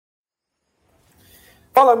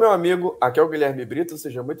Fala, meu amigo, aqui é o Guilherme Brito,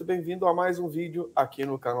 seja muito bem-vindo a mais um vídeo aqui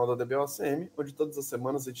no canal da DBOACM, onde todas as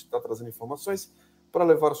semanas a gente está trazendo informações para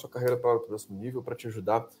levar a sua carreira para o próximo nível, para te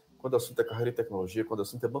ajudar quando o assunto é carreira e tecnologia, quando o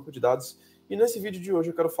assunto é banco de dados. E nesse vídeo de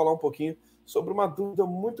hoje eu quero falar um pouquinho sobre uma dúvida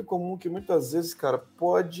muito comum que muitas vezes, cara,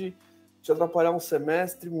 pode te atrapalhar um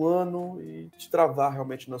semestre, um ano e te travar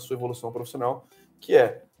realmente na sua evolução profissional, que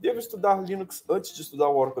é: devo estudar Linux antes de estudar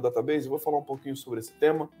o Oracle Database? Eu vou falar um pouquinho sobre esse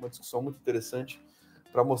tema, uma discussão muito interessante,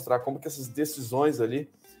 para mostrar como que essas decisões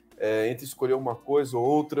ali, entre escolher uma coisa ou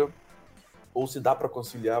outra, ou se dá para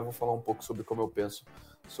conciliar. Vou falar um pouco sobre como eu penso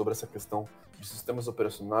sobre essa questão de sistemas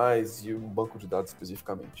operacionais e um banco de dados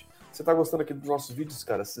especificamente. Você está gostando aqui dos nossos vídeos,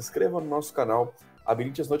 cara? Se inscreva no nosso canal,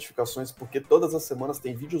 habilite as notificações, porque todas as semanas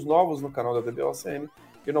tem vídeos novos no canal da DBOACM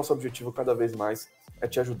e o nosso objetivo cada vez mais é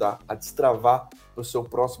te ajudar a destravar para o seu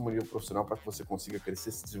próximo nível profissional, para que você consiga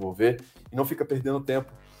crescer, se desenvolver e não fica perdendo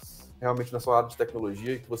tempo realmente na sua área de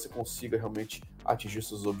tecnologia e que você consiga realmente atingir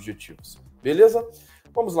seus objetivos. Beleza?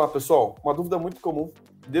 Vamos lá, pessoal. Uma dúvida muito comum: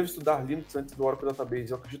 devo estudar Linux antes do Oracle Database?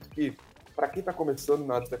 Eu acredito que, para quem está começando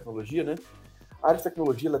na área de tecnologia, né, a área de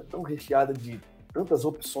tecnologia ela é tão recheada de tantas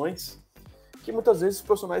opções que muitas vezes os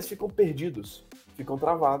profissionais ficam perdidos, ficam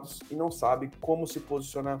travados e não sabem como se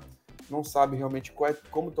posicionar, não sabem realmente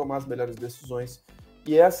como tomar as melhores decisões.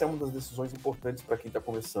 E essa é uma das decisões importantes para quem está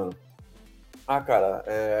começando. Cara,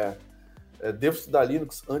 devo estudar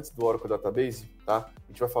Linux antes do Oracle Database? Tá? A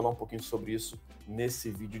gente vai falar um pouquinho sobre isso nesse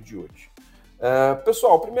vídeo de hoje.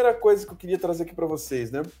 Pessoal, a primeira coisa que eu queria trazer aqui para vocês,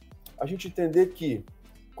 né? A gente entender que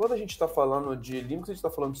quando a gente está falando de Linux, a gente está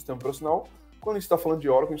falando de sistema operacional. Quando a gente está falando de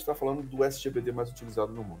Oracle, a gente está falando do SGBD mais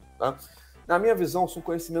utilizado no mundo. Tá? Na minha visão, são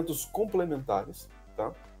conhecimentos complementares,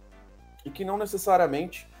 tá? E que não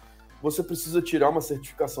necessariamente você precisa tirar uma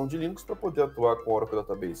certificação de Linux para poder atuar com o Oracle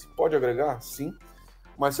Database. Pode agregar? Sim.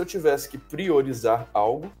 Mas se eu tivesse que priorizar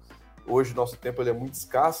algo, hoje o nosso tempo ele é muito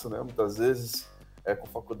escasso, né? Muitas vezes com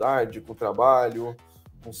faculdade, com trabalho,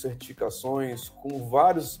 com certificações, com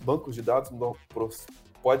vários bancos de dados.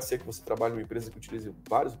 Pode ser que você trabalhe em uma empresa que utilize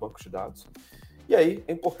vários bancos de dados. E aí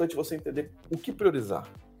é importante você entender o que priorizar.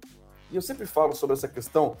 E eu sempre falo sobre essa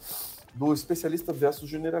questão do especialista versus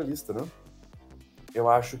generalista, né? Eu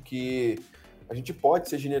acho que a gente pode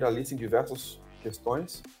ser generalista em diversas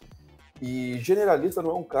questões, e generalista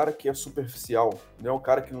não é um cara que é superficial, não é um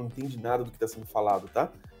cara que não entende nada do que está sendo falado,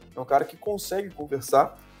 tá? É um cara que consegue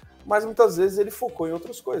conversar, mas muitas vezes ele focou em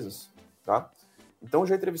outras coisas, tá? Então,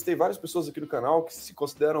 já entrevistei várias pessoas aqui no canal que se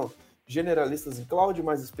consideram generalistas em cloud,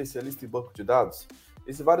 mas especialistas em banco de dados.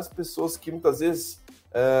 Existem várias pessoas que muitas vezes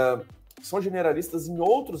são generalistas em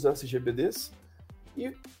outros SGBDs e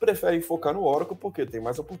preferem focar no Oracle porque tem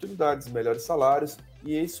mais oportunidades, melhores salários,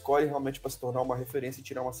 e escolhem realmente para se tornar uma referência e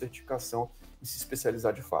tirar uma certificação e se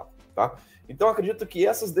especializar de fato, tá? Então, acredito que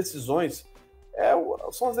essas decisões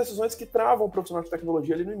são as decisões que travam o profissional de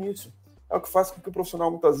tecnologia ali no início. É o que faz com que o profissional,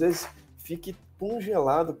 muitas vezes, fique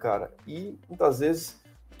congelado, cara, e muitas vezes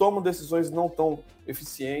tomam decisões não tão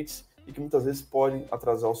eficientes e que muitas vezes podem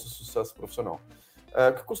atrasar o seu sucesso profissional.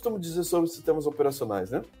 O que eu costumo dizer sobre sistemas operacionais,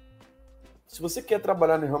 né? Se você quer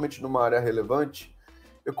trabalhar realmente numa área relevante,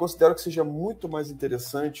 eu considero que seja muito mais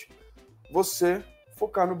interessante você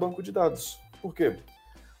focar no banco de dados. Por quê?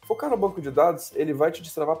 Focar no banco de dados, ele vai te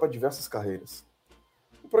destravar para diversas carreiras.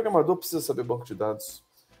 O programador precisa saber banco de dados.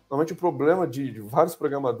 Normalmente o problema de vários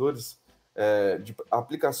programadores, de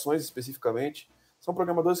aplicações especificamente, são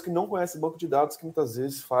programadores que não conhecem banco de dados, que muitas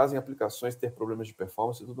vezes fazem aplicações ter problemas de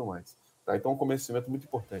performance e tudo mais. Tá? Então, é um conhecimento muito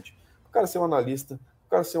importante. O cara ser um analista, o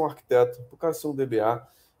cara ser um arquiteto, o cara ser um DBA.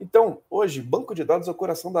 Então, hoje, banco de dados é o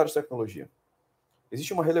coração da área de tecnologia.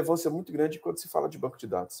 Existe uma relevância muito grande quando se fala de banco de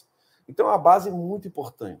dados. Então, é uma base muito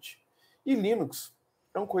importante. E Linux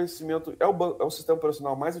é um conhecimento, é o sistema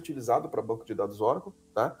operacional mais utilizado para banco de dados Oracle,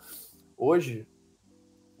 tá? Hoje,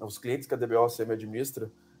 os clientes que a DBOACM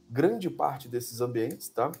administra, grande parte desses ambientes,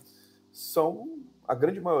 tá? São, a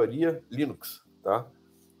grande maioria, Linux, tá?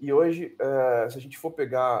 E hoje, se a gente for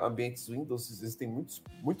pegar ambientes Windows, existem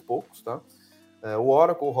muito poucos, tá? O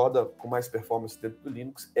Oracle roda com mais performance dentro do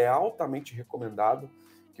Linux. É altamente recomendado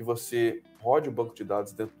que você rode o banco de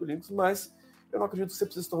dados dentro do Linux, mas eu não acredito que você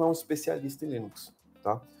precise se tornar um especialista em Linux,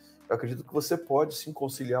 tá? Eu acredito que você pode, sim,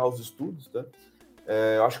 conciliar os estudos, tá?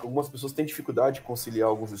 Eu acho que algumas pessoas têm dificuldade de conciliar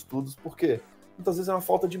alguns estudos, porque muitas vezes é uma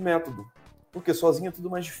falta de método. Porque sozinho é tudo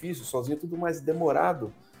mais difícil, sozinho é tudo mais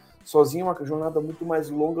demorado. Sozinho é uma jornada muito mais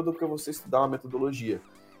longa do que você estudar uma metodologia.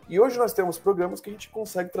 E hoje nós temos programas que a gente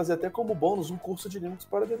consegue trazer até como bônus um curso de Linux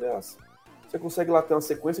para DBAs. Você consegue lá ter uma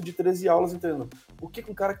sequência de 13 aulas entendendo o que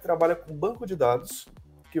um cara que trabalha com banco de dados,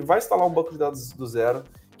 que vai instalar um banco de dados do zero,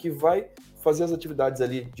 que vai fazer as atividades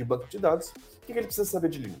ali de banco de dados, o que ele precisa saber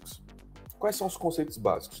de Linux? Quais são os conceitos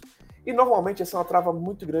básicos? E normalmente essa é uma trava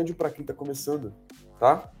muito grande para quem está começando,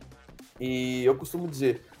 tá? E eu costumo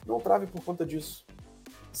dizer, não trave por conta disso.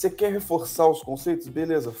 Você quer reforçar os conceitos?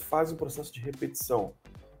 Beleza, faz um processo de repetição.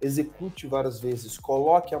 Execute várias vezes,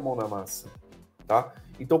 coloque a mão na massa, tá?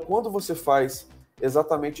 Então, quando você faz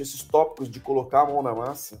exatamente esses tópicos de colocar a mão na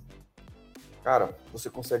massa, cara, você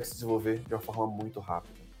consegue se desenvolver de uma forma muito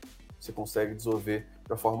rápida. Você consegue desenvolver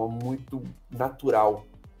de uma forma muito natural,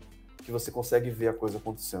 que você consegue ver a coisa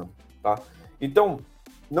acontecendo, tá? Então,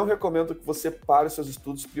 não recomendo que você pare os seus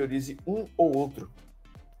estudos, priorize um ou outro,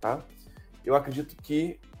 tá? Eu acredito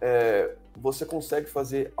que você consegue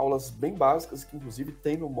fazer aulas bem básicas, que inclusive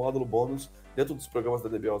tem no módulo bônus dentro dos programas da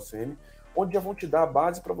DBOCM, onde já vão te dar a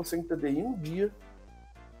base para você entender em um dia,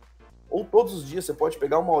 ou todos os dias. Você pode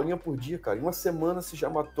pegar uma aulinha por dia, cara. Em uma semana você já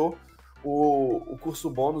matou o curso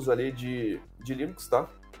bônus ali de Linux, tá?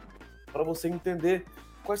 Para você entender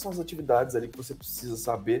quais são as atividades ali que você precisa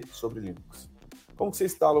saber sobre Linux. Como que você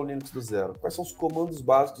instala o Linux do zero? Quais são os comandos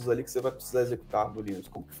básicos ali que você vai precisar executar no Linux?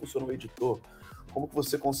 Como que funciona o editor? Como que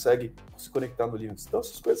você consegue se conectar no Linux? Então,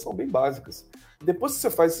 essas coisas são bem básicas. Depois que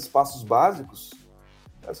você faz esses passos básicos,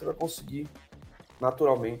 você vai conseguir,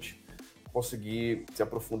 naturalmente, se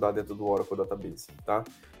aprofundar dentro do Oracle Database, tá?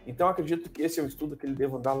 Então, eu acredito que esse é um estudo que ele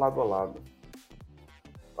deve andar lado a lado.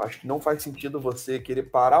 Acho que não faz sentido você querer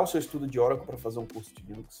parar o seu estudo de Oracle para fazer um curso de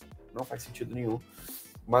Linux. Não faz sentido nenhum.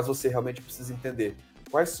 Mas você realmente precisa entender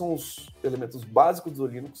quais são os elementos básicos do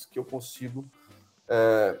Linux que eu consigo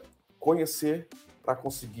conhecer para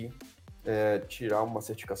conseguir tirar uma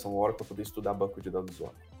certificação Oracle para poder estudar banco de dados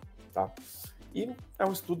Oracle, tá? E é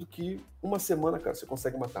um estudo que uma semana, cara, você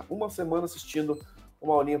consegue matar. Uma semana assistindo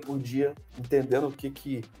uma aulinha por dia, entendendo o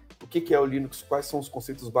que é o Linux, quais são os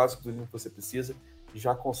conceitos básicos do Linux que você precisa,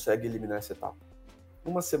 já consegue eliminar essa etapa.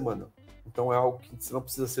 Uma semana. Então é algo que você não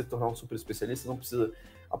precisa se tornar um super especialista, não precisa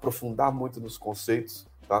aprofundar muito nos conceitos,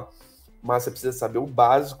 tá? Mas você precisa saber o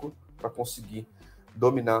básico para conseguir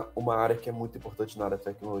dominar uma área que é muito importante na área de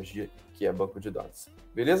tecnologia, que é banco de dados.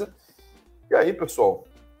 Beleza? E aí, pessoal,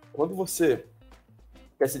 quando você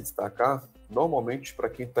quer se destacar, normalmente, para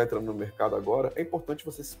quem está entrando no mercado agora, é importante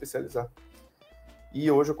você se especializar. E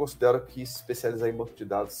hoje eu considero que se especializar em banco de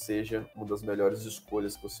dados seja uma das melhores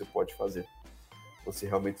escolhas que você pode fazer. Você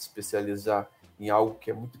realmente se especializar em algo que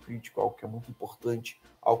é muito crítico, algo que é muito importante,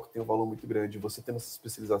 algo que tem um valor muito grande. Você tendo essa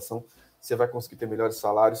especialização, você vai conseguir ter melhores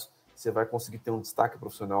salários, você vai conseguir ter um destaque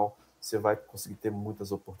profissional, você vai conseguir ter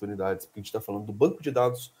muitas oportunidades, porque a gente está falando do banco de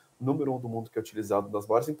dados número 1 do mundo, que é utilizado nas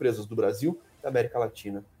maiores empresas do Brasil, da América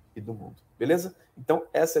Latina e do mundo. Beleza? Então,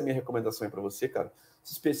 essa é a minha recomendação para você, cara.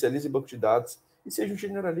 Se especialize em banco de dados e seja um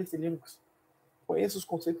generalista em Linux. Conheça os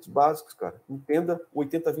conceitos básicos, cara. Entenda o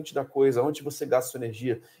 80-20 da coisa, onde você gasta sua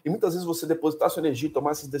energia. E muitas vezes você depositar sua energia e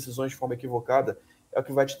tomar essas decisões de forma equivocada é o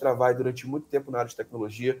que vai te travar durante muito tempo na área de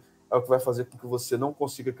tecnologia, é o que vai fazer com que você não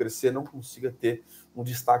consiga crescer, não consiga ter um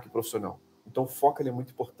destaque profissional. Então, foco é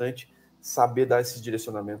muito importante. Saber dar esses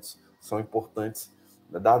direcionamentos são importantes.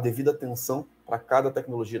 Dar a devida atenção para cada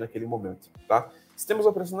tecnologia naquele momento, tá? Sistemas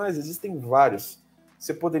operacionais existem vários.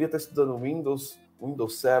 Você poderia estar estudando Windows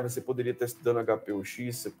 7, você poderia estar estudando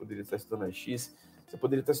HPUX, você poderia estar estudando AX, você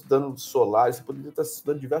poderia estar estudando Solaris, você poderia estar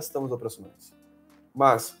estudando diversos sistemas operacionais.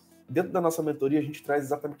 Mas, dentro da nossa mentoria, a gente traz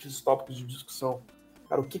exatamente esses tópicos de discussão.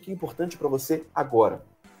 Cara, o que é importante para você agora?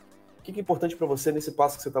 O que é importante para você nesse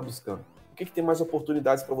passo que você está buscando? O que tem mais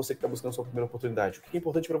oportunidades para você que está buscando a sua primeira oportunidade? O que é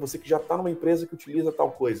importante para você que já está numa empresa que utiliza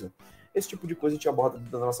tal coisa? Esse tipo de coisa a gente aborda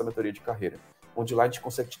na nossa mentoria de carreira, onde lá a gente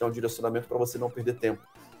consegue te dar um direcionamento para você não perder tempo,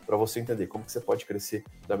 para você entender como que você pode crescer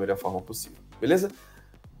da melhor forma possível. Beleza?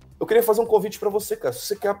 Eu queria fazer um convite para você, cara. Se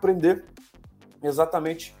você quer aprender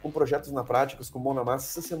exatamente com projetos na prática, com mão na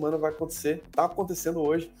massa, essa semana vai acontecer, está acontecendo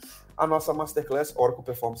hoje, a nossa Masterclass Oracle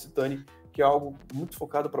Performance Tuning, que é algo muito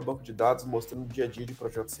focado para banco de dados, mostrando o dia a dia de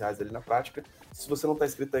projetos reais ali na prática. Se você não está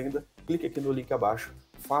inscrito ainda, clique aqui no link abaixo,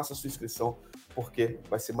 faça a sua inscrição, porque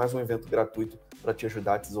vai ser mais um evento gratuito para te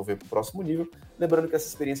ajudar a desenvolver para o próximo nível. Lembrando que essa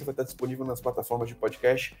experiência vai estar disponível nas plataformas de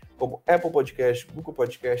podcast, como Apple Podcast, Google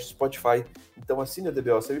Podcast, Spotify. Então assine a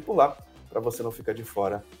DBOCM por lá, para você não ficar de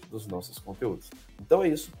fora dos nossos conteúdos. Então é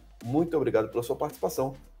isso. Muito obrigado pela sua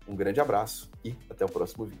participação. Um grande abraço e até o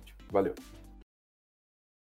próximo vídeo. Valeu!